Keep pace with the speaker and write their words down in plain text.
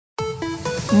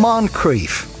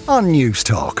Moncrief on News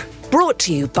Talk. Brought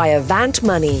to you by Avant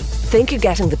Money. Think you're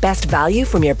getting the best value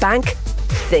from your bank?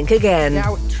 Think again.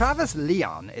 Now, Travis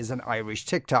Leon is an Irish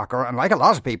TikToker and, like a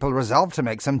lot of people, resolved to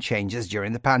make some changes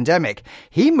during the pandemic.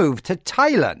 He moved to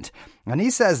Thailand and he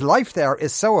says life there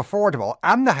is so affordable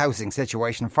and the housing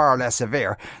situation far less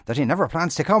severe that he never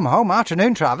plans to come home.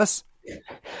 Afternoon, Travis.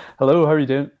 Hello, how are you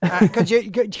doing? Could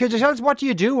you tell us what do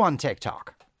you do on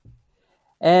TikTok?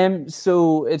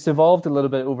 So it's evolved a little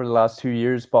bit over the last 2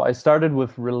 years, but I started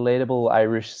with relatable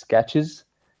Irish sketches.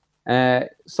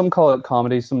 Some call it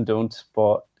comedy, some don't,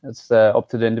 but it's up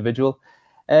to the individual.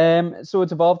 So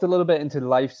it's evolved a little bit into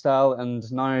lifestyle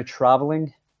and now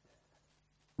traveling.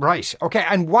 Right. Okay.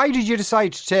 And why did you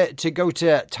decide to go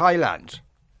to Thailand,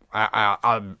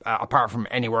 apart from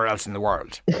anywhere else in the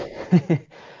world?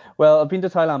 Well, I've been to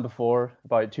Thailand before,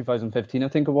 about 2015, I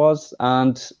think it was,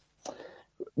 and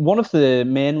one of the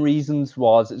main reasons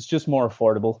was it's just more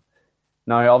affordable.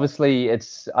 Now, obviously,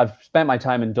 I've spent my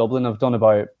time in Dublin. I've done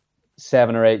about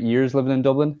 7 or 8 years living in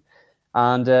Dublin,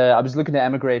 and I was looking to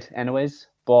emigrate anyways.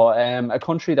 But a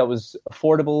country that was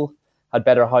affordable, had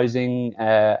better housing,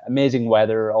 amazing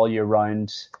weather all year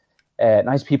round,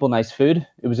 nice people, nice food.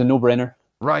 It was a no-brainer.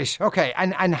 Right. Okay.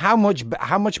 And how much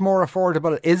more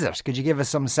affordable is it? Could you give us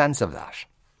some sense of that?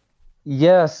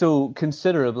 Yeah. So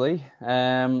considerably.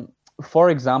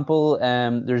 For example,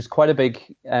 there's quite a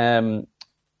big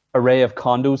array of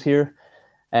condos here.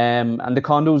 And the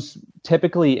condos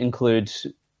typically include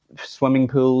swimming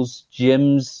pools,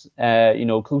 gyms,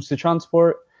 close to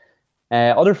transport,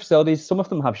 other facilities. Some of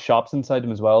them have shops inside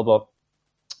them as well, but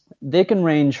they can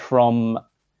range from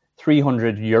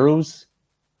 300 euros,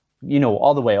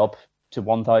 all the way up to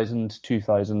 1,000,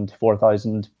 2,000,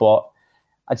 4,000. But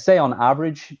I'd say on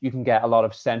average, you can get a lot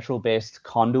of central-based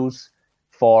condos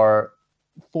for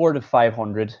 400 to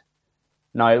 500.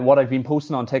 Now, what I've been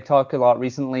posting on TikTok a lot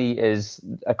recently is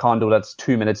a condo that's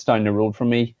 2 minutes down the road from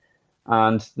me,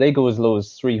 and they go as low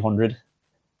as 300,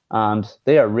 and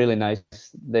they are really nice.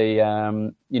 They,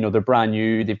 they're brand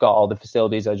new. They've got all the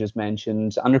facilities I just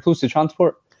mentioned, and they're close to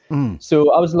transport.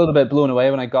 So I was a little bit blown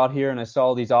away when I got here and I saw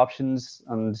all these options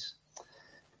and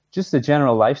just the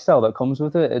general lifestyle that comes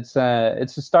with it. It's a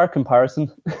stark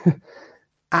comparison.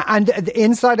 And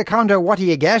inside a condo, what do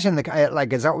you get in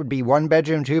that would be 1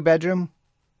 bedroom, 2 bedroom?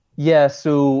 Yeah,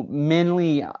 so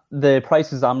mainly the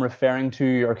prices I'm referring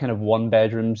to are kind of 1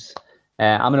 bedrooms.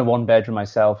 I'm in a 1 bedroom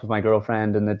myself with my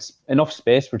girlfriend, and it's enough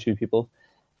space for 2 people.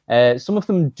 Some of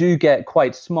them do get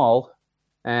quite small,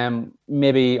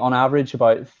 maybe on average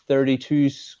about 32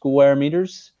 square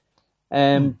meters.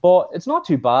 But it's not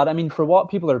too bad. I mean, for what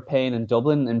people are paying in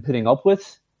Dublin and putting up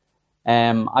with,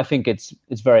 I think it's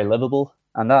very livable.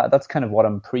 And that's kind of what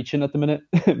I'm preaching at the minute.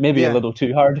 Maybe a little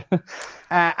too hard.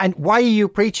 And why are you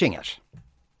preaching it?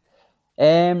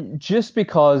 Just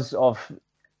because of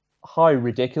how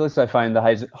ridiculous I find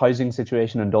the housing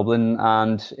situation in Dublin.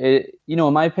 And,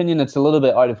 in my opinion, it's a little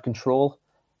bit out of control.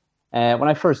 When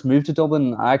I first moved to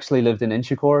Dublin, I actually lived in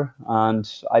Inchicore.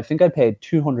 And I think I paid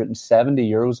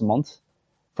 270 euros a month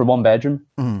for 1 bedroom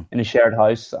in a shared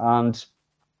house. And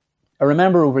I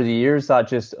remember over the years that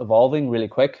just evolving really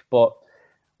quick. But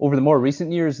over the more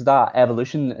recent years, that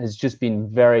evolution has just been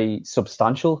very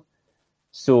substantial.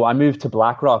 So I moved to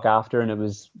Blackrock after, and it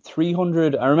was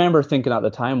 300. I remember thinking at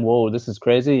the time, whoa, this is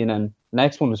crazy. And then the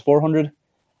next one was 400.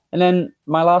 And then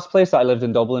my last place that I lived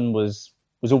in Dublin was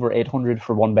over 800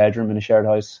 for 1 bedroom in a shared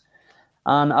house.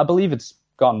 And I believe it's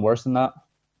gotten worse than that.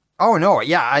 Oh, no.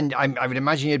 Yeah. And I would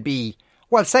imagine you'd be,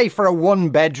 well, say for a 1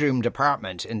 bedroom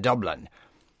apartment in Dublin,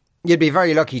 you'd be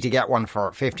very lucky to get one for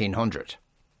 1,500.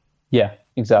 Yeah,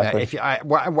 exactly.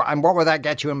 And what would that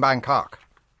get you in Bangkok?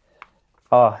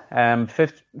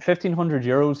 1,500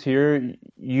 euros here,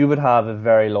 you would have a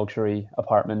very luxury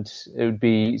apartment. It would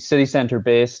be city centre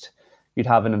based. You'd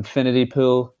have an infinity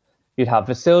pool. You'd have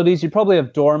facilities. You'd probably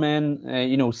have doormen,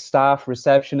 staff,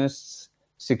 receptionists,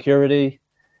 security.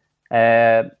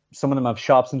 Some of them have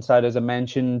shops inside, as I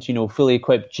mentioned, fully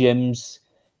equipped gyms,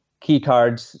 key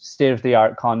cards,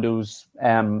 state-of-the-art condos,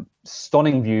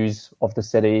 stunning views of the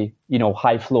city,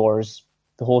 high floors,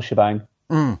 the whole shebang.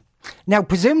 Now,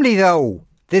 presumably, though,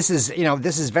 this is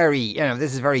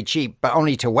very cheap, but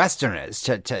only to Westerners.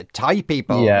 To Thai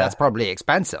people, that's probably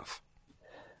expensive.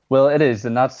 Well, it is,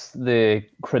 and that's the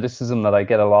criticism that I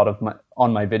get a lot of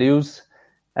on my videos.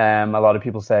 A lot of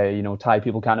people say, Thai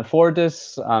people can't afford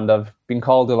this, and I've been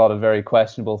called a lot of very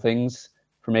questionable things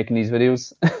for making these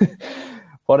videos.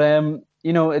 But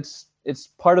it's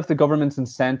part of the government's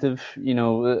incentive.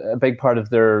 A big part of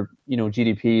their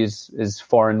GDP is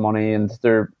foreign money, and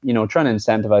they're trying to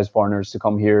incentivize foreigners to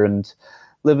come here and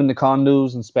live in the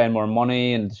condos and spend more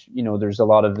money, and there's a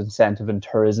lot of incentive in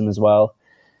tourism as well.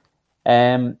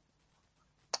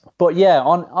 But yeah,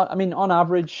 on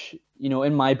average,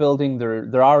 in my building,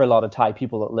 there are a lot of Thai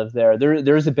people that live there.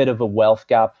 There is a bit of a wealth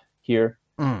gap here.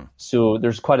 So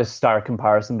there's quite a stark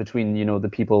comparison between, the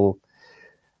people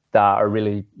that are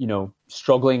really,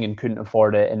 struggling and couldn't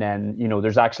afford it. And then,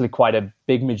 there's actually quite a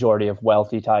big majority of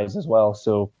wealthy Thais as well.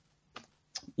 So,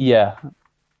 yeah.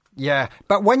 Yeah.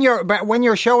 But when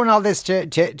you're showing all this to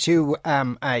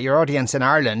your audience in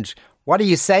Ireland, what are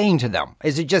you saying to them?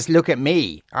 Is it just, look at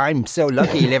me, I'm so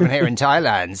lucky living here in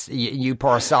Thailand, you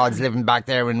poor sods living back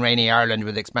there in rainy Ireland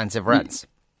with expensive rents?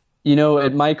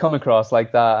 It might come across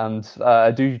like that, and I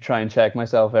do try and check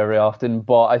myself every often.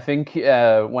 But I think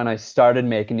when I started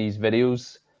making these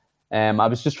videos, I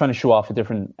was just trying to show off a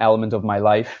different element of my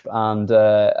life, and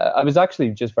I was actually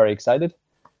just very excited.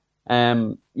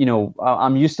 I'm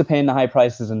used to paying the high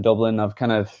prices in Dublin. I've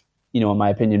kind of, in my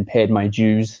opinion, paid my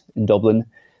dues in Dublin.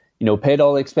 Paid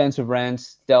all the expensive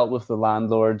rents, dealt with the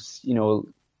landlords,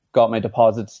 got my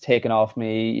deposits taken off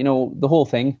me, the whole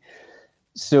thing.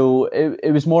 So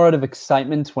it was more out of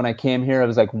excitement when I came here. I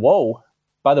was like, whoa,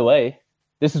 by the way,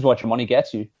 this is what your money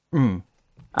gets you.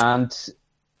 And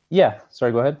yeah,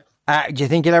 sorry, go ahead. Do you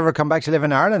think you'll ever come back to live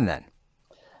in Ireland then?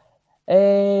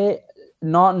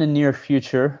 Not in the near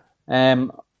future.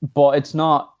 But it's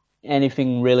not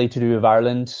anything really to do with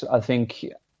Ireland. I think,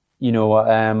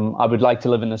 I would like to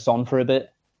live in the sun for a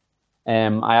bit.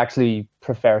 I actually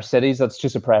prefer cities. That's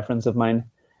just a preference of mine.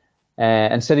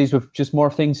 And cities with just more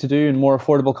things to do and more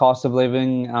affordable cost of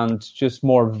living and just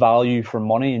more value for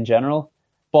money in general.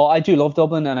 But I do love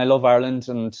Dublin and I love Ireland,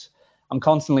 and I'm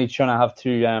constantly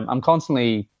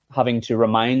having to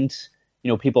remind,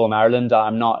 people in Ireland that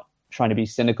I'm not trying to be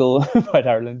cynical about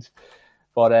Ireland.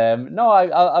 But no,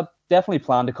 I definitely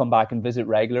plan to come back and visit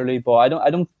regularly, but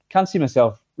I can't see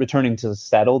myself returning to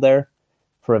settle there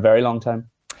for a very long time.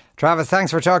 Travis, thanks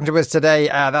for talking to us today.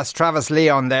 That's Travis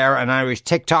Leon there, an Irish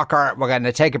TikToker. We're going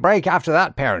to take a break after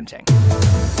that. Parenting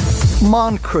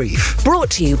Moncrief. Brought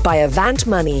to you by Avant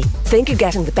Money. Think you're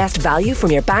getting the best value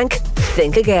from your bank?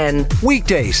 Think again.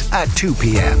 Weekdays at 2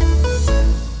 p.m.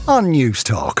 on News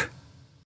Talk.